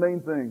thing the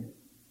main thing.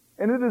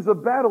 And it is a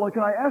battle. And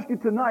can I ask you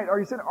tonight,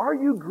 are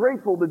you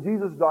grateful that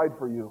Jesus died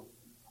for you?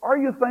 Are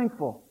you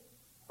thankful?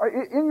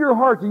 In your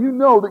heart, do you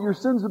know that your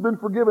sins have been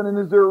forgiven, and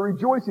is there a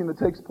rejoicing that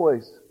takes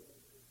place?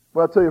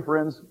 Well, I'll tell you,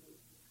 friends,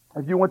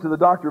 if you went to the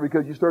doctor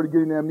because you started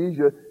getting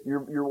amnesia,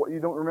 you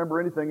don't remember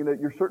anything, and that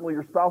certainly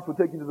your spouse would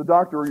take you to the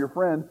doctor or your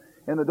friend,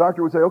 and the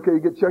doctor would say, okay, you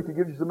get checked, he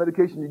gives you some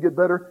medication, you get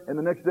better, and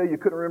the next day you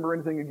couldn't remember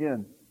anything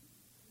again.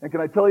 And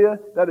can I tell you,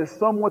 that is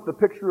somewhat the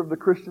picture of the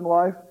Christian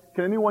life.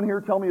 Can anyone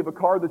here tell me of a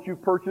car that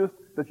you've purchased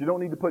that you don't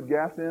need to put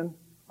gas in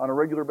on a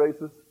regular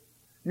basis?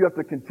 You have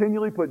to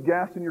continually put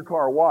gas in your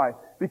car. Why?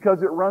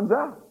 Because it runs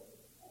out.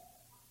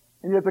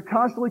 And you have to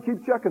constantly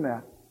keep checking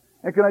that.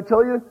 And can I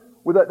tell you,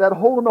 with that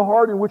hole in the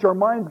heart in which our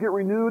minds get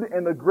renewed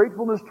and the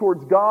gratefulness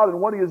towards God and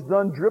what He has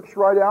done drips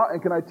right out.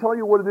 And can I tell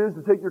you what it is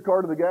to take your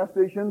car to the gas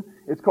station?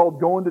 It's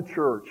called going to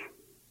church.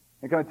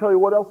 And can I tell you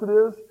what else it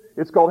is?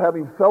 It's called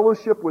having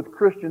fellowship with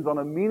Christians on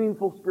a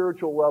meaningful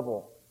spiritual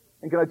level.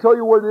 And can I tell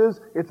you what it is?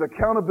 It's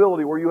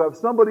accountability, where you have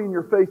somebody in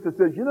your face that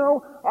says,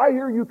 I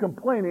hear you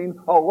complaining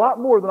a lot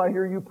more than I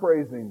hear you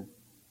praising.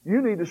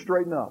 You need to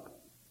straighten up.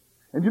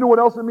 And you know what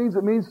else it means?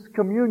 It means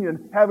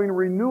communion, having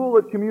renewal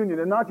at communion,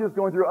 and not just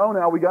going through,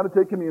 now we got to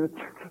take communion,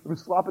 and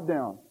slop it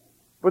down.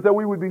 But that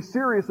we would be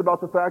serious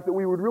about the fact that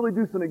we would really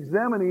do some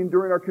examining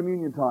during our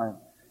communion time.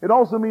 It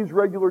also means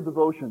regular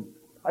devotion.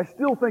 I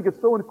still think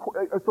it's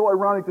so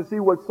ironic to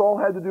see what Saul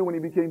had to do when he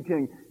became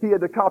king. He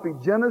had to copy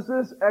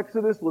Genesis,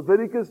 Exodus,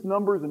 Leviticus,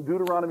 Numbers, and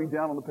Deuteronomy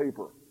down on the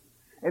paper.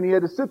 And he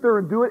had to sit there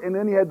and do it, and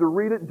then he had to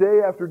read it day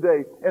after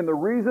day. And the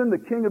reason the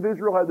king of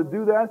Israel had to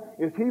do that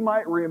is he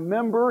might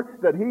remember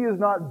that he is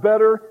not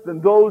better than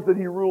those that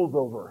he rules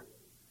over.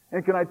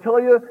 And can I tell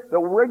you that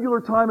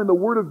regular time in the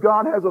Word of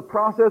God has a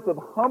process of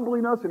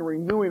humbling us and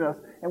renewing us,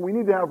 and we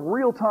need to have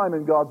real time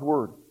in God's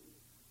Word.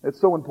 It's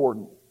so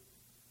important.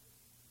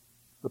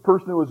 The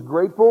person who is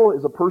grateful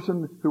is a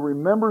person who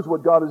remembers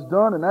what God has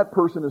done, and that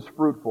person is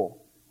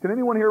fruitful. Can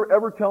anyone here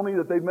ever tell me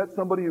that they've met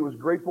somebody who was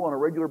grateful on a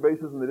regular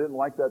basis and they didn't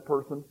like that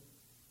person?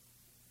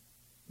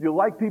 You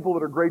like people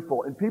that are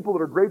grateful, and people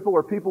that are grateful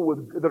are people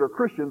that are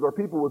Christians, are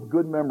people with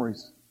good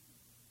memories.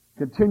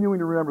 Continuing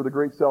to remember the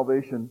great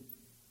salvation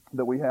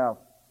that we have.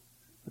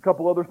 A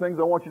couple other things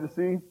I want you to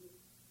see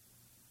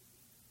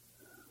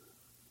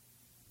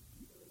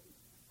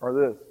are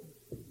this.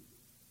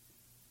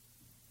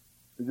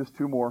 Just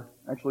two more.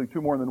 Actually,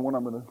 two more than one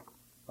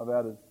I've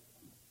added.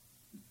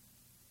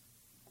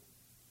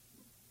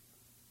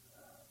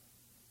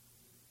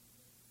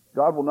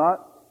 God will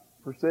not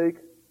forsake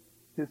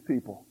His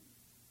people.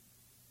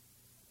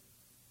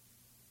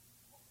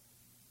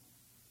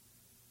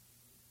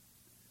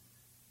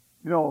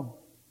 This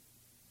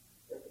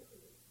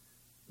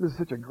is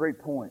such a great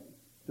point.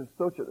 It's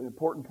such an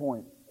important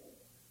point.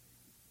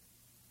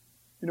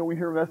 We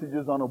hear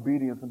messages on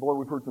obedience, and boy,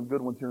 we've heard some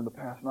good ones here in the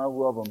past, and I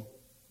love them.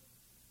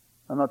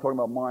 I'm not talking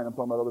about mine. I'm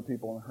talking about other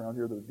people around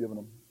here that have given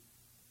them.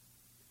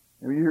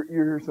 And you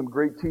hear some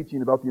great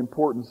teaching about the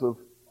importance of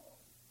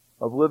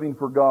living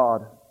for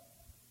God.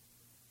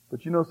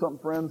 But you know something,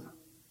 friends?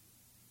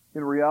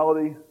 In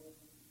reality,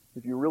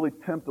 if you really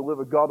attempt to live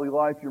a godly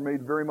life, you're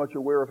made very much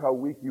aware of how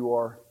weak you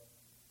are.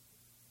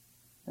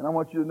 And I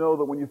want you to know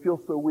that when you feel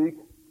so weak,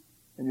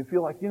 and you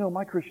feel like,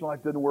 my Christian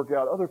life doesn't work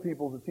out. Other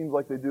people's, it seems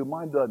like they do.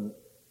 Mine doesn't.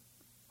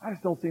 I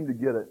just don't seem to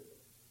get it.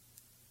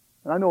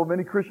 And I know of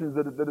many Christians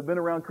that have been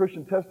around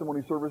Christian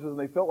testimony services and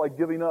they felt like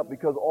giving up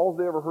because all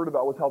they ever heard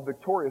about was how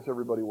victorious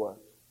everybody was.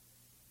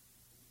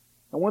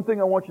 And one thing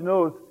I want you to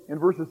know is in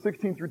verses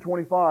 16 through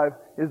 25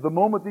 is the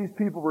moment these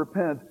people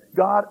repent,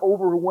 God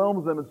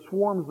overwhelms them and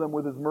swarms them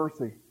with His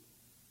mercy.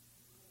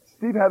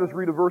 Steve had us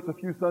read a verse a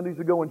few Sundays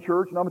ago in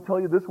church, and I'm going to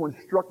tell you this one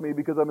struck me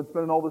because I've been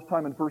spending all this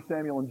time in 1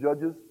 Samuel and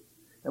Judges.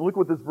 And look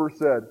what this verse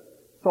said.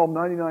 Psalm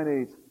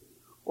 99:8.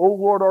 O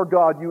Lord our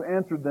God, you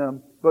answered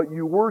them, but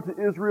you were to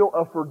Israel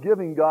a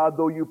forgiving God,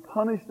 though you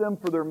punished them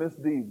for their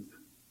misdeeds.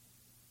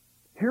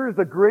 Here is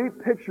a great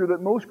picture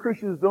that most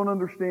Christians don't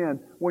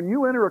understand. When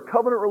you enter a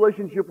covenant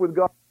relationship with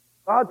God,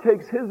 God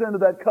takes His end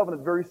of that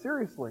covenant very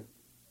seriously.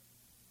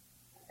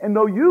 And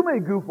though you may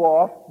goof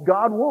off,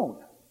 God won't.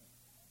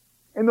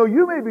 And though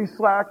you may be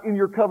slack in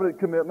your covenant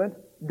commitment,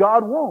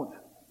 God won't.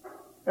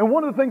 And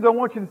one of the things I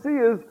want you to see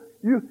is,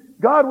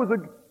 God was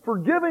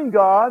forgiving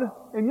God,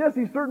 and yes,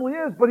 He certainly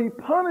is, but He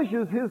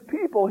punishes His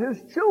people,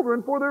 His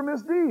children, for their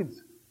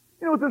misdeeds.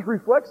 You know what this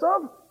reflects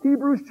of?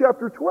 Hebrews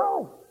chapter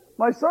 12.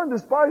 My son,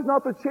 despise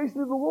not the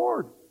chastening of the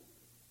Lord.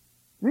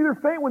 Neither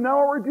faint when thou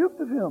art rebuked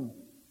of Him.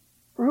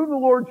 For whom the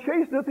Lord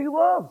chasteneth, He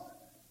loves.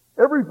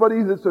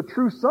 Everybody that's a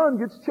true son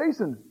gets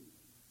chastened.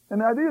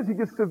 And the idea is he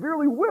gets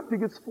severely whipped, he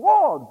gets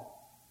flogged.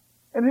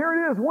 And here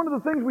it is. One of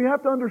the things we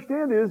have to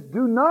understand is,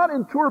 do not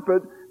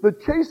interpret the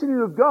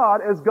chastening of God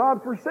as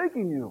God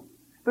forsaking you.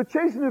 The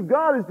chastening of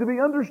God is to be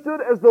understood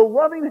as the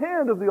loving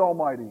hand of the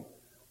Almighty.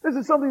 This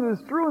is something that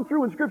is through and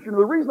through in Scripture. And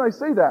the reason I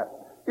say that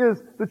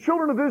is the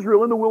children of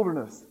Israel in the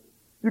wilderness.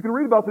 You can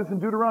read about this in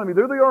Deuteronomy.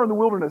 There they are in the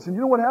wilderness. And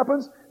you know what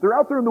happens? They're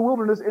out there in the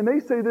wilderness and they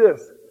say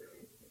this.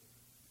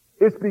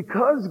 It's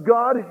because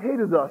God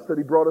hated us that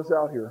He brought us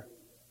out here.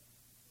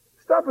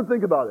 Stop and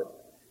think about it.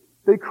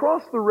 They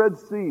crossed the Red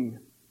Sea.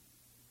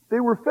 They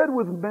were fed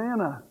with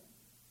manna.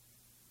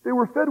 They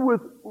were fed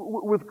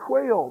with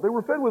quail. They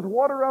were fed with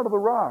water out of the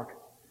rock.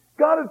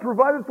 God had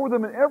provided for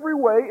them in every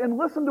way, and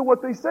listen to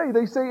what they say.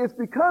 They say, it's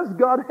because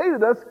God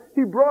hated us,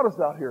 He brought us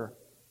out here.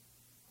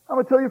 I'm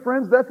going to tell you,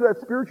 friends, that's that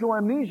spiritual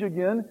amnesia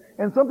again,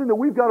 and something that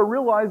we've got to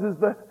realize is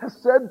the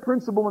Hesed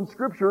principle in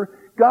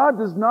Scripture. God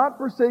does not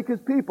forsake His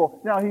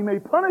people. Now, He may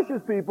punish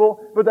His people,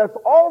 but that's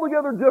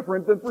altogether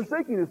different than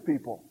forsaking His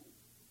people.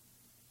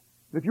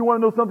 If you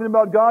want to know something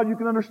about God, you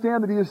can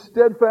understand that He is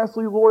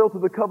steadfastly loyal to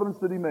the covenants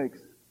that He makes.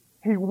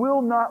 He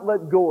will not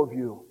let go of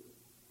you.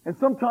 And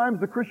sometimes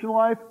the Christian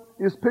life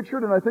is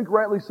pictured, and I think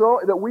rightly so,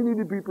 that we need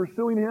to be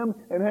pursuing Him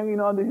and hanging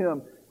on to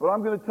Him. But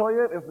I'm going to tell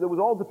you, if it was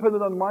all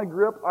dependent on my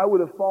grip, I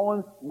would have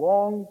fallen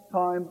long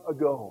time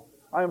ago.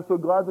 I am so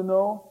glad to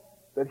know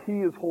that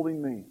He is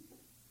holding me.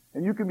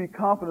 And you can be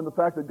confident in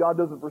the fact that God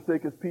doesn't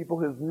forsake His people.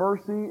 His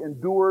mercy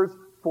endures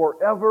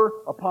forever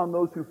upon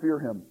those who fear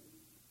Him.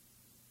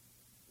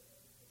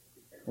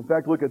 In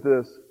fact, look at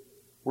this.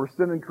 Where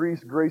sin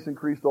increased, grace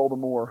increased all the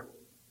more.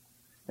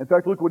 In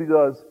fact, look what He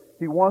does.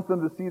 He wants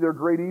them to see their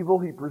great evil.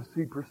 He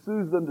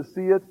pursues them to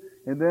see it.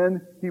 And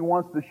then He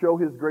wants to show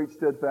His great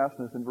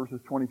steadfastness in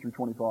verses 20 through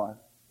 25.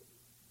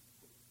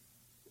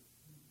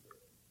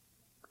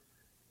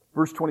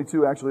 Verse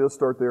 22, actually, let's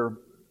start there.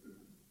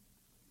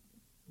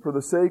 For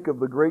the sake of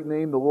the great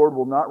name, the Lord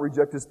will not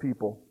reject His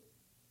people,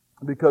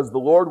 because the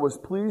Lord was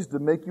pleased to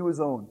make you His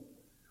own.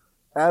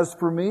 As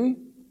for me,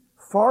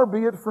 far be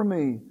it from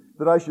me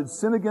that I should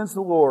sin against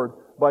the Lord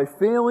by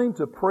failing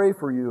to pray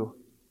for you.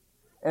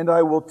 And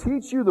I will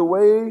teach you the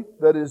way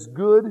that is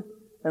good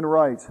and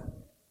right.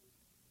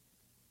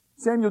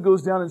 Samuel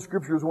goes down in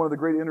Scripture as one of the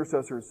great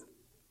intercessors.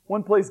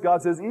 One place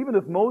God says, even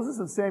if Moses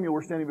and Samuel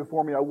were standing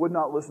before me, I would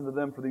not listen to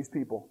them for these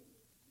people.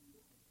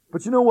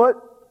 But you know what?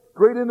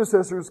 Great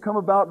intercessors come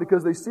about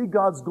because they see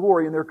God's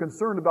glory and they're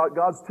concerned about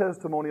God's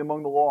testimony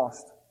among the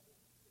lost.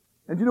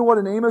 And you know what?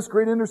 In Amos,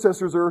 great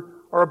intercessors are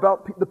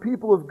about the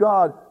people of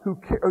God who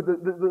care, or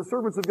the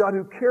servants of God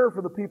who care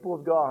for the people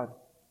of God.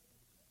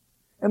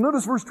 And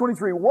notice verse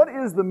 23. What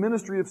is the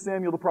ministry of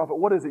Samuel the prophet?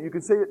 What is it? You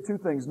can say it two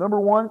things.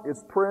 Number one,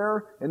 it's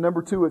prayer, and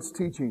number two, it's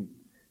teaching.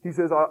 He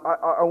says,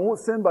 I won't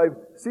sin by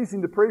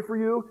ceasing to pray for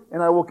you,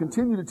 and I will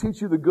continue to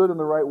teach you the good and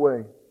the right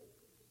way.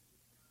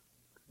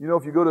 You know,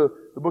 if you go to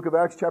the book of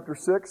Acts chapter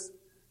 6,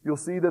 you'll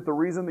see that the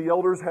reason the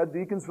elders had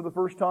deacons for the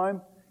first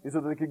time is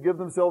so that they could give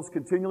themselves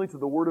continually to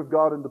the Word of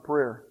God and to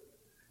prayer.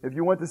 If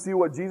you went to see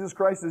what Jesus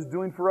Christ is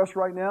doing for us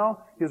right now,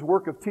 His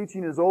work of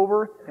teaching is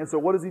over. And so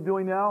what is He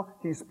doing now?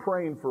 He's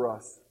praying for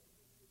us.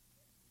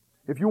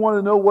 If you want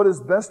to know what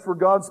is best for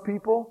God's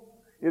people,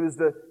 it is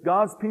that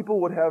God's people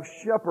would have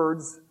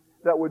shepherds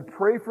that would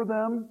pray for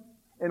them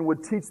and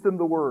would teach them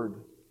the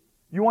Word.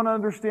 You want to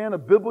understand a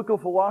biblical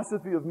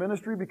philosophy of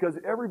ministry? Because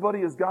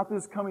everybody has got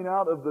this coming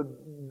out of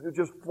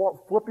just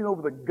flipping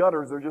over the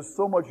gutters. There's just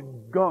so much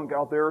gunk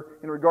out there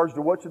in regards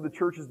to what should the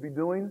churches be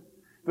doing.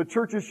 The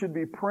churches should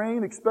be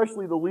praying,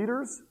 especially the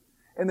leaders,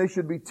 and they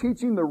should be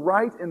teaching the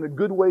right and the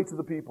good way to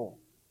the people.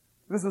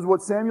 This is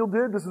what Samuel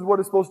did. This is what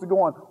is supposed to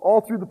go on.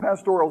 All through the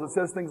pastorals, it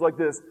says things like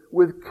this.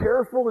 With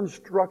careful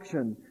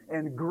instruction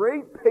and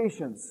great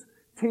patience,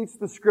 teach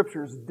the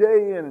Scriptures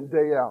day in and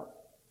day out.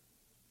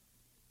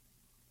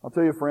 I'll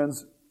tell you,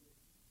 friends,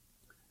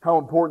 how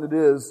important it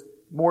is,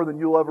 more than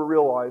you'll ever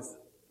realize,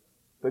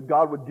 that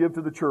God would give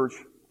to the church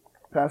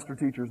pastor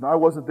teachers. Now, I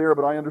wasn't there,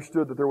 but I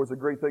understood that there was a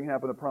great thing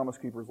happened at Promise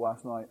Keepers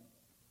last night.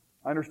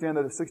 I understand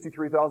that of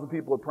 63,000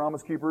 people at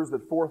Promise Keepers,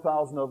 that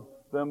 4,000 of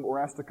them were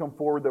asked to come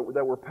forward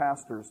that were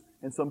pastors.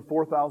 And some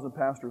 4,000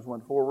 pastors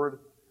went forward.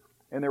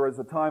 And there was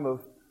a time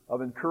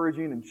of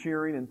encouraging and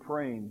cheering and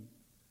praying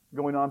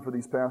going on for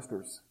these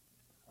pastors.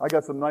 I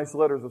got some nice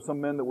letters of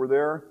some men that were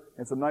there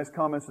and some nice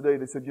comments today.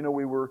 They said, you know,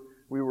 we were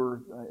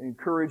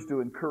encouraged to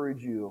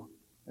encourage you.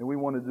 And we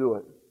want to do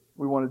it.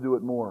 We want to do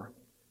it more.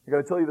 I got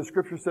to tell you, the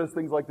Scripture says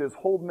things like this.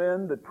 Hold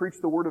men that preach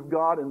the Word of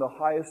God in the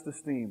highest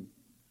esteem.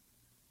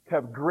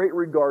 Have great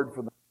regard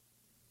for them.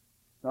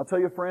 And I'll tell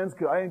you, friends,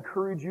 I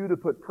encourage you to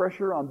put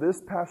pressure on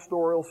this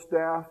pastoral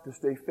staff to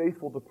stay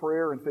faithful to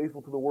prayer and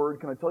faithful to the Word.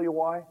 Can I tell you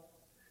why?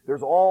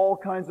 There's all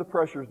kinds of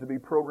pressures to be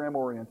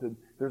program-oriented.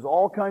 There's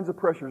all kinds of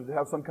pressures to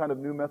have some kind of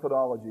new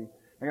methodology.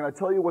 And can I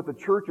tell you what the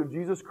Church of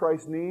Jesus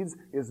Christ needs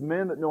is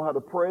men that know how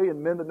to pray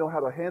and men that know how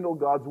to handle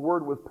God's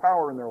Word with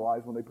power in their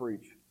lives when they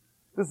preach.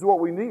 This is what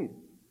we need.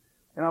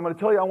 And I'm going to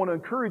tell you, I want to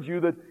encourage you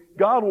that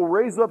God will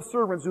raise up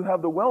servants who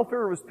have the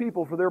welfare of His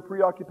people for their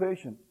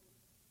preoccupation.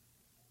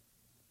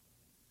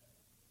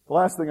 The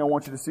last thing I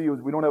want you to see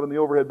is, we don't have it in the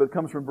overhead, but it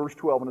comes from verse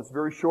 12, and it's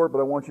very short, but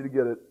I want you to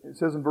get it. It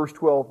says in verse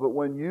 12, "But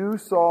when you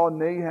saw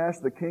Nahash,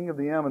 the king of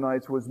the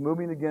Ammonites, was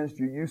moving against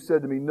you, you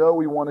said to me, 'No,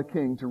 we want a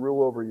king to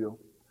rule over you.'"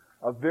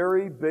 A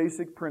very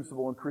basic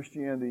principle in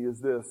Christianity is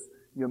this: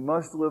 you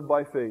must live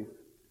by faith.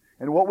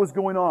 And what was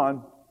going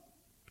on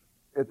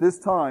at this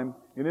time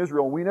in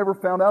Israel, we never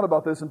found out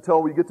about this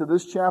until we get to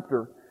this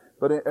chapter,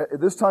 but at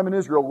this time in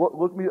Israel,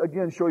 let me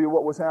again show you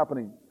what was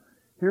happening.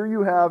 Here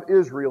you have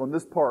Israel in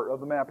this part of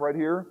the map right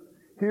here.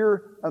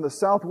 Here on the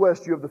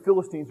southwest you have the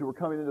Philistines who were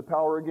coming into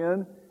power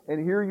again.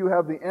 And here you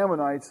have the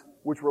Ammonites,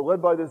 which were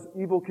led by this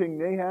evil king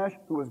Nahash,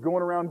 who was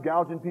going around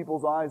gouging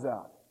people's eyes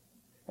out.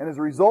 And as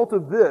a result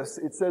of this,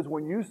 it says,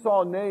 when you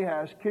saw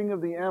Nahash, king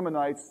of the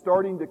Ammonites,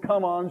 starting to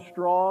come on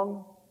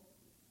strong,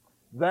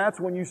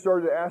 that's when you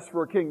started to ask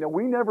for a king. Now,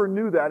 we never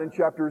knew that in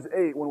chapters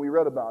 8 when we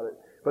read about it.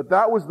 But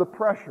that was the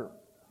pressure.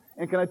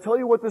 And can I tell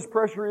you what this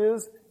pressure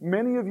is?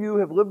 Many of you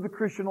have lived the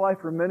Christian life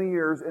for many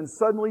years, and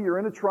suddenly you're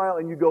in a trial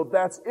and you go,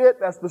 that's it,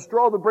 that's the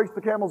straw that breaks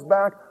the camel's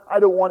back, I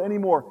don't want any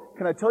more.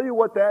 Can I tell you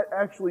what that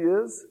actually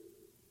is?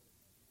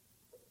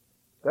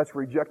 That's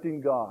rejecting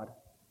God.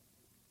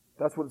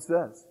 That's what it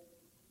says.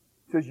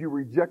 It says, you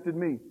rejected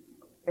me.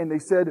 And they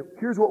said,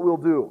 here's what we'll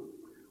do.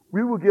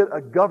 We will get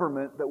a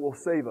government that will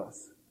save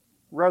us,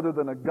 rather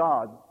than a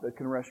God that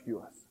can rescue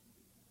us.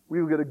 We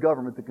will get a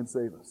government that can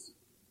save us.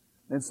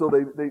 And so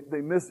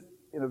they miss,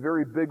 in a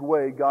very big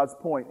way, God's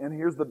point. And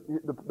here's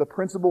the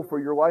principle for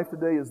your life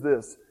today is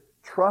this: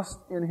 trust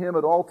in Him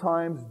at all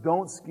times.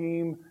 Don't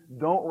scheme.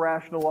 Don't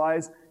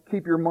rationalize.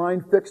 Keep your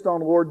mind fixed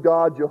on Lord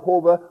God,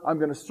 Jehovah. I'm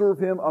going to serve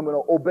Him. I'm going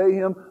to obey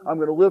Him. I'm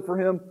going to live for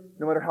Him,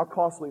 no matter how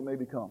costly it may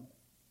become.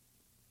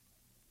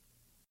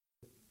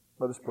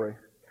 Let us pray.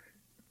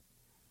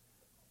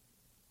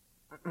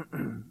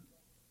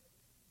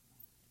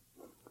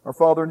 Our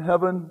Father in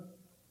heaven,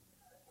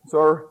 it's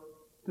our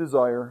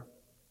desire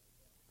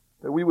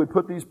that we would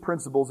put these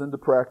principles into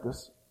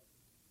practice,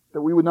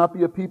 that we would not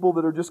be a people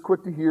that are just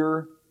quick to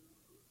hear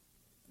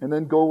and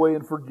then go away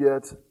and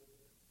forget,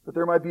 that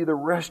there might be the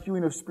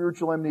rescuing of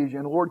spiritual amnesia.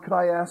 And Lord, could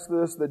I ask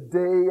this, that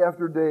day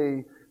after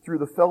day, through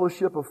the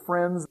fellowship of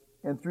friends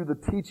and through the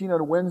teaching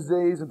on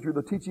Wednesdays and through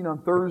the teaching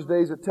on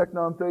Thursdays at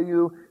Teknon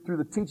Theyu, through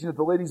the teaching at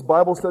the ladies'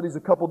 Bible studies a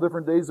couple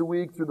different days a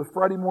week, through the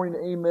Friday morning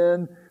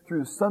Amen,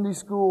 through Sunday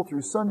school,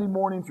 through Sunday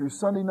morning, through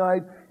Sunday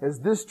night,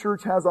 as this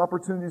church has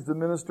opportunities to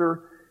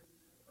minister,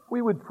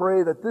 we would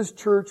pray that this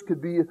church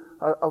could be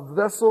a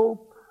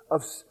vessel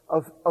of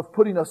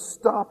putting a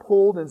stop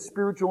hold in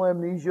spiritual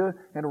amnesia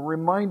and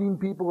reminding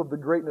people of the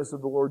greatness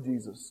of the Lord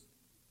Jesus.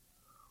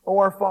 Oh,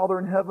 our Father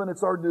in heaven,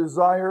 it's our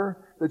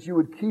desire that you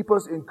would keep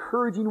us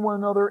encouraging one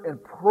another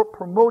and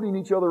promoting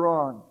each other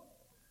on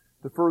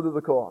to further the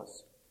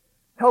cause.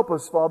 Help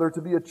us, Father,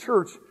 to be a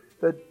church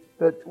that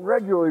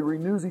regularly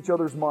renews each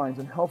other's minds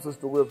and helps us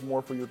to live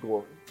more for your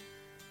glory.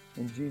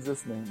 In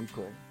Jesus' name we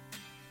pray.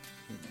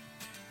 Amen.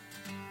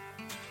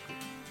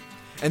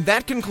 And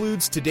that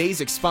concludes today's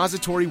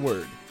expository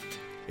word.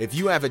 If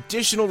you have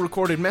additional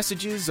recorded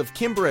messages of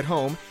Kimber at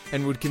Home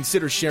and would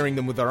consider sharing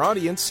them with our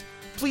audience,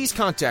 please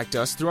contact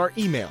us through our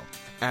email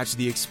at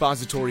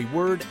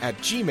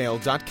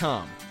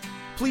theexpositoryword@gmail.com.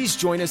 Please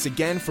join us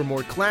again for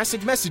more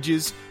classic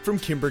messages from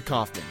Kimber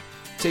Kaufman.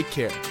 Take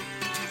care.